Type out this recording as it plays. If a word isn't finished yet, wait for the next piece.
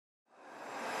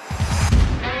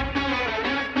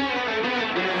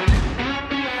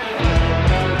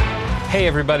Hey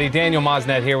everybody, Daniel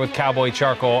Mosnet here with Cowboy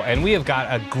Charcoal, and we have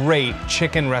got a great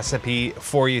chicken recipe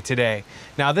for you today.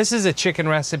 Now this is a chicken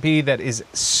recipe that is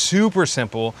super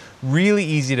simple, really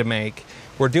easy to make.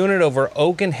 We're doing it over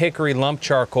oak and hickory lump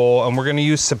charcoal, and we're gonna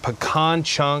use some pecan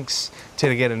chunks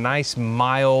to get a nice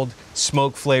mild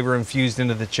smoke flavor infused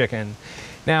into the chicken.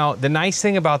 Now, the nice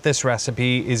thing about this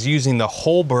recipe is using the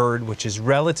whole bird, which is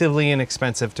relatively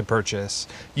inexpensive to purchase.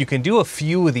 You can do a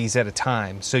few of these at a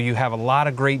time, so you have a lot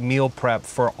of great meal prep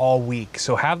for all week.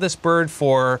 So have this bird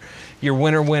for your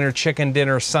winter chicken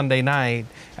dinner Sunday night,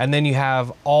 and then you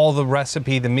have all the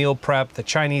recipe, the meal prep, the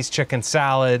Chinese chicken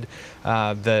salad,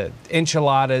 the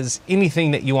enchiladas,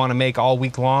 anything that you want to make all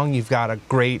week long. You've got a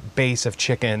great base of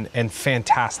chicken and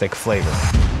fantastic flavor.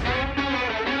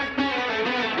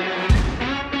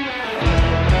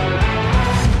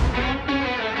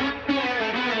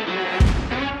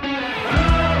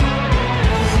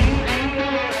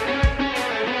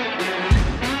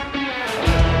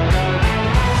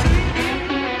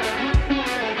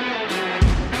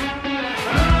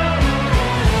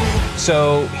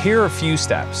 So here are a few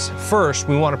steps. First,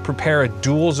 we want to prepare a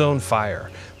dual zone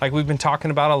fire. Like we've been talking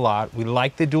about a lot, we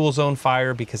like the dual zone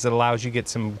fire because it allows you to get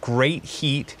some great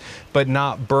heat, but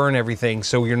not burn everything,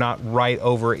 so you're not right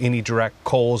over any direct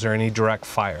coals or any direct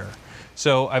fire.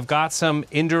 So I've got some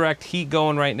indirect heat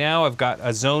going right now. I've got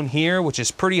a zone here, which is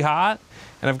pretty hot,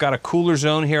 and I've got a cooler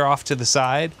zone here off to the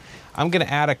side. I'm gonna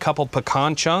add a couple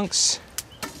pecan chunks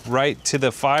right to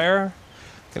the fire.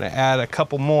 I'm gonna add a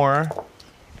couple more.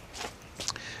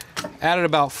 Added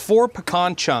about 4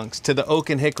 pecan chunks to the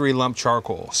oak and hickory lump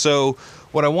charcoal. So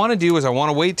what I want to do is I want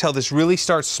to wait till this really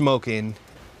starts smoking.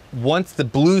 Once the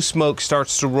blue smoke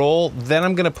starts to roll, then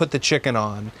I'm going to put the chicken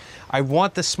on. I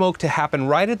want the smoke to happen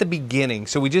right at the beginning,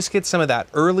 so we just get some of that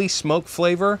early smoke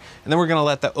flavor, and then we're going to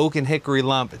let the oak and hickory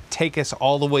lump take us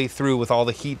all the way through with all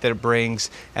the heat that it brings,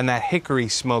 and that hickory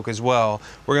smoke as well.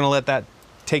 We're going to let that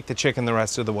take the chicken the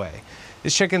rest of the way.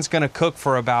 This chicken's gonna cook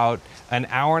for about an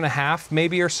hour and a half,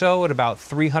 maybe or so, at about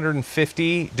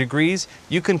 350 degrees.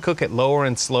 You can cook it lower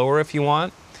and slower if you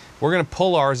want. We're gonna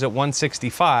pull ours at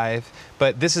 165,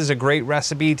 but this is a great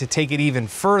recipe to take it even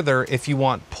further if you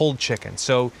want pulled chicken.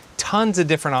 So tons of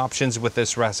different options with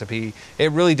this recipe.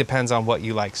 It really depends on what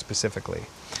you like specifically.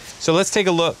 So let's take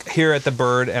a look here at the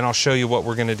bird and I'll show you what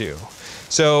we're gonna do.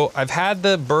 So I've had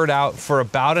the bird out for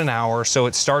about an hour, so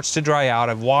it starts to dry out.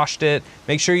 I've washed it.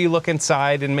 Make sure you look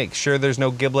inside and make sure there's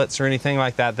no giblets or anything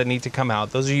like that that need to come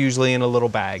out. Those are usually in a little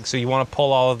bag, so you want to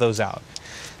pull all of those out.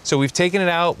 So we've taken it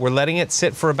out. We're letting it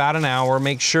sit for about an hour.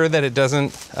 Make sure that it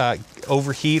doesn't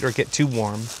overheat or get too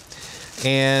warm.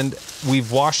 And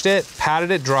we've washed it,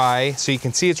 patted it dry, so you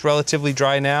can see it's relatively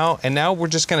dry now. And now we're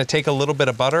just going to take a little bit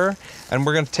of butter, and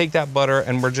we're going to take that butter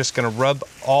and we're just going to rub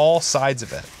all sides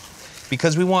of it,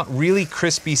 because we want really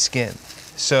crispy skin.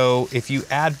 So if you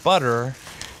add butter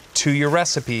to your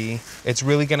recipe, it's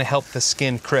really gonna help the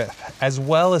skin crisp, as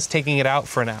well as taking it out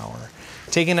for an hour.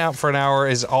 Taking it out for an hour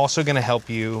is also gonna help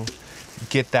you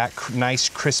get that nice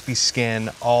crispy skin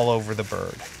all over the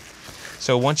bird.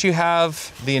 So once you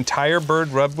have the entire bird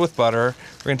rubbed with butter,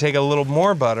 we're gonna take a little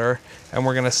more butter and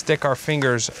we're gonna stick our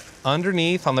fingers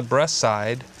underneath on the breast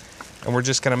side, and we're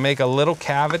just gonna make a little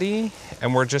cavity,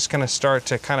 and we're just gonna start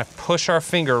to kind of push our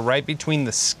finger right between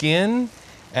the skin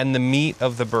and the meat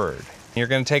of the bird. You're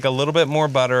gonna take a little bit more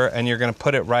butter and you're gonna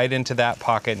put it right into that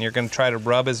pocket, and you're gonna try to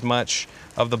rub as much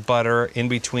of the butter in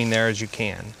between there as you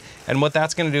can. And what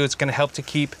that's gonna do, it's gonna help to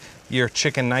keep your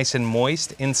chicken nice and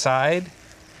moist inside,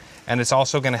 and it's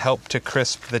also gonna help to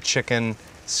crisp the chicken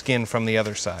skin from the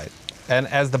other side. And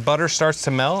as the butter starts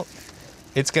to melt,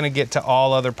 it's gonna get to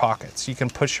all other pockets. You can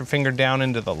push your finger down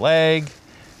into the leg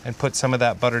and put some of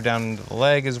that butter down into the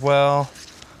leg as well.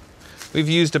 We've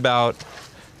used this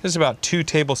is about 2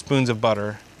 tablespoons of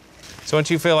butter. So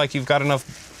once you feel like you've got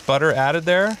enough butter added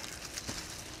there,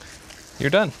 you're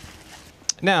done.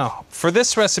 Now, for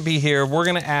this recipe here, we're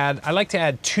gonna add, I like to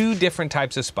add 2 different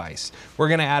types of spice. We're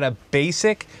gonna add a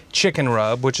basic chicken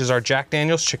rub, which is our Jack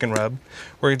Daniel's chicken rub.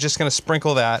 We're just gonna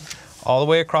sprinkle that all the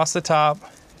way across the top.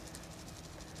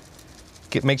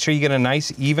 Make sure you get a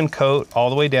nice even coat all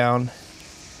the way down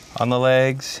on the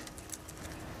legs.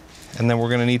 And then we're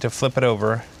gonna need to flip it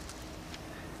over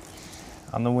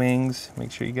on the wings.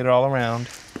 Make sure you get it all around.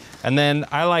 And then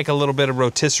I like a little bit of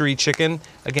rotisserie chicken.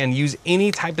 Again, use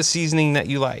any type of seasoning that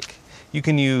you like. You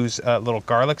can use a little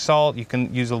garlic salt. You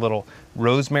can use a little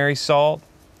rosemary salt.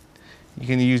 You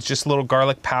can use just a little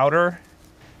garlic powder.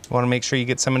 You wanna make sure you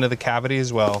get some into the cavity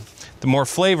as well. The more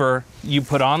flavor you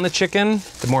put on the chicken,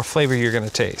 the more flavor you're gonna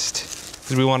taste,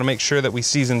 because we wanna make sure that we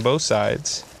season both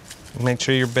sides. Make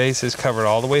sure your base is covered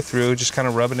all the way through. Just kind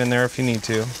of rub it in there if you need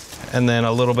to. And then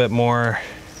a little bit more,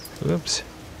 oops,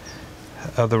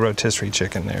 of the rotisserie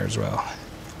chicken there as well.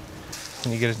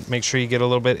 And you get to make sure you get a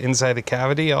little bit inside the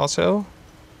cavity also.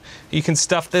 You can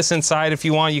stuff this inside if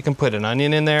you want. You can put an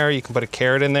onion in there. You can put a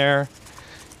carrot in there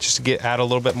just to add a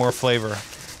little bit more flavor.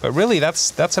 But really,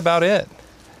 that's about it.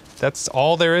 That's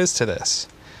all there is to this.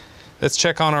 Let's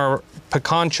check on our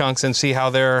pecan chunks and see how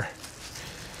they're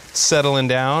settling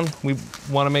down. We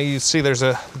want to make you see there's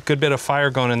a good bit of fire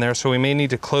going in there, so we may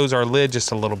need to close our lid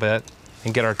just a little bit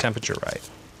and get our temperature right.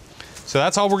 So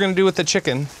that's all we're going to do with the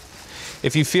chicken.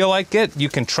 If you feel like it, you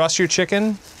can truss your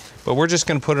chicken, but we're just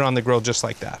going to put it on the grill just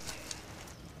like that.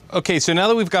 Okay, so now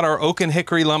that we've got our oak and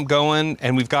hickory lump going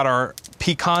and we've got our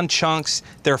pecan chunks,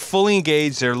 they're fully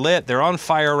engaged, they're lit, they're on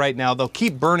fire right now. They'll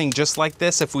keep burning just like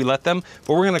this if we let them,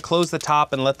 but we're gonna close the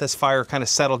top and let this fire kind of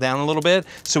settle down a little bit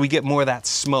so we get more of that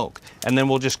smoke. And then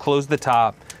we'll just close the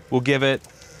top. We'll give it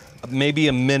maybe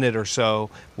a minute or so.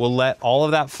 We'll let all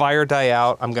of that fire die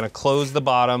out. I'm gonna close the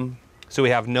bottom so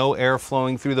we have no air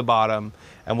flowing through the bottom,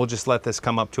 and we'll just let this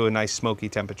come up to a nice smoky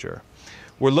temperature.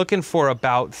 We're looking for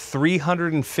about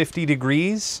 350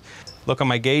 degrees. Look on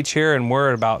my gauge here and we're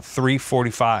at about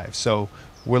 345, so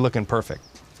we're looking perfect.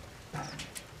 All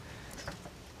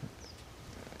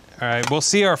right, we'll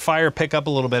see our fire pick up a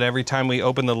little bit every time we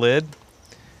open the lid.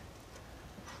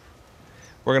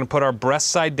 We're gonna put our breast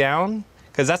side down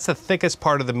because that's the thickest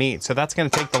part of the meat, so that's gonna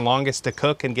take the longest to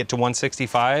cook and get to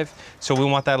 165, so we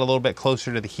want that a little bit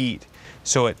closer to the heat.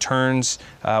 So it turns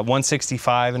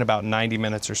 165 in about 90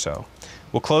 minutes or so.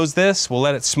 We'll close this, we'll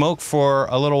let it smoke for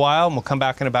a little while, and we'll come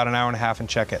back in about an hour and a half and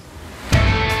check it.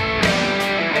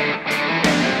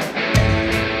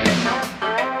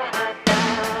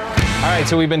 All right,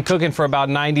 so we've been cooking for about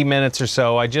 90 minutes or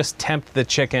so. I just temped the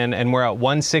chicken and we're at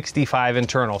 165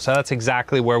 internal, so that's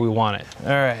exactly where we want it. All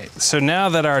right, so now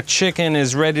that our chicken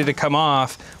is ready to come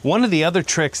off, one of the other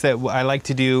tricks that I like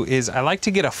to do is I like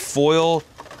to get a foil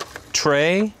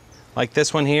tray, like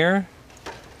this one here,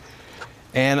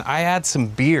 and I add some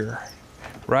beer,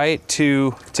 right,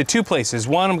 to two places.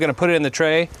 One, I'm gonna put it in the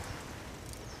tray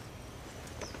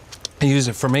and use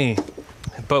it for me,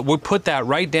 but we'll put that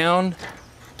right down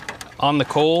on the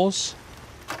coals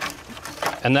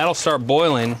and that'll start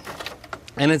boiling,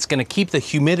 and it's gonna keep the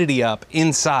humidity up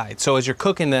inside. So as you're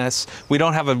cooking this, we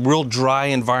don't have a real dry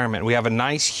environment. We have a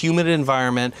nice humid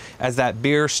environment as that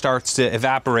beer starts to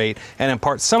evaporate and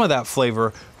impart some of that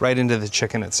flavor right into the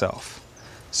chicken itself.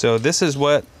 So this is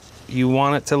what you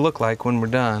want it to look like when we're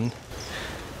done.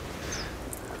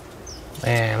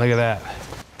 Man, look at that.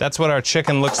 That's what our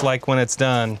chicken looks like when it's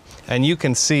done. And you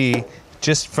can see,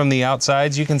 just from the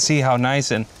outsides, you can see how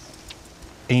nice and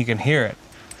you can hear it,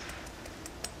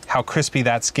 how crispy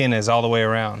that skin is all the way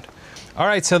around. All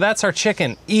right, so that's our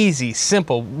chicken. Easy,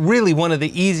 simple, really one of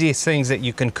the easiest things that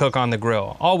you can cook on the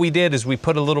grill. All we did is we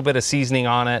put a little bit of seasoning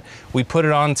on it. We put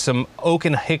it on some oak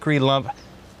and hickory lump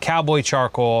Cowboy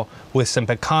charcoal with some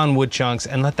pecan wood chunks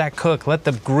and let that cook. Let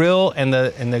the grill and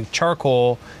the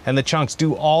charcoal and the chunks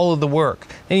do all of the work.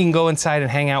 Then you can go inside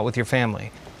and hang out with your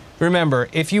family. Remember,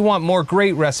 if you want more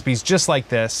great recipes just like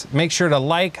this, make sure to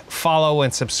like, follow,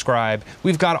 and subscribe.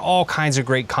 We've got all kinds of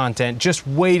great content just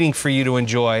waiting for you to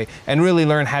enjoy and really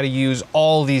learn how to use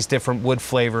all these different wood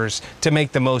flavors to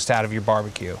make the most out of your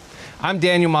barbecue. I'm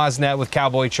Daniel Mosnet with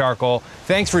Cowboy Charcoal.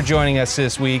 Thanks for joining us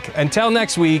this week. Until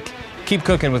next week, keep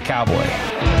cooking with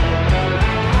Cowboy.